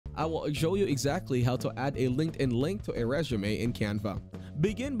I will show you exactly how to add a LinkedIn link to a resume in Canva.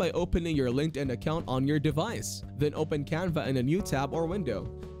 Begin by opening your LinkedIn account on your device. Then open Canva in a new tab or window.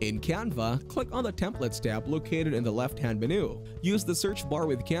 In Canva, click on the Templates tab located in the left-hand menu. Use the search bar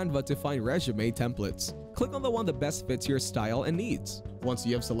with Canva to find resume templates. Click on the one that best fits your style and needs. Once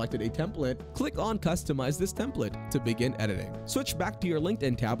you have selected a template, click on Customize this template to begin editing. Switch back to your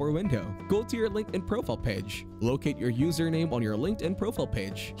LinkedIn tab or window. Go to your LinkedIn profile page. Locate your username on your LinkedIn profile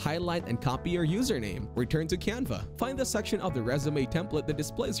page. Highlight and copy your username. Return to Canva. Find the section of the resume template that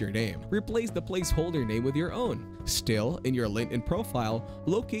displays your name. Replace the placeholder name with your own. Still, in your LinkedIn profile,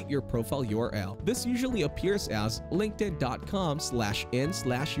 locate your profile URL. This usually appears as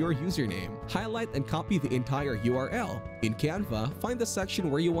linkedin.com/in/your username. Highlight and copy the entire URL. In Canva, find the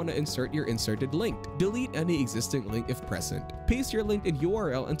section where you want to insert your inserted link. Delete any existing link if present. Paste your LinkedIn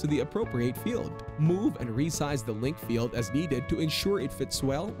URL into the appropriate field. Move and resize the link field as needed to ensure it fits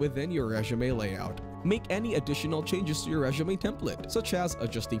well within your resume layout. Make any additional changes to your resume template, such as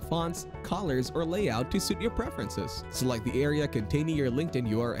adjusting fonts, colors, or layout to suit your preferences. Select the area containing your LinkedIn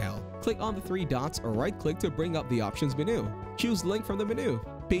URL. Click on the three dots or right-click to bring up the options menu. Choose Link from the menu.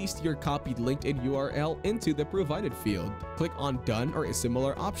 Paste your copied LinkedIn URL into the provided field. Click on Done or a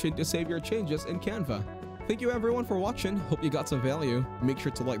similar option to save your changes in Canva. Thank you everyone for watching. Hope you got some value. Make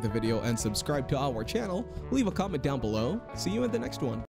sure to like the video and subscribe to our channel. Leave a comment down below. See you in the next one.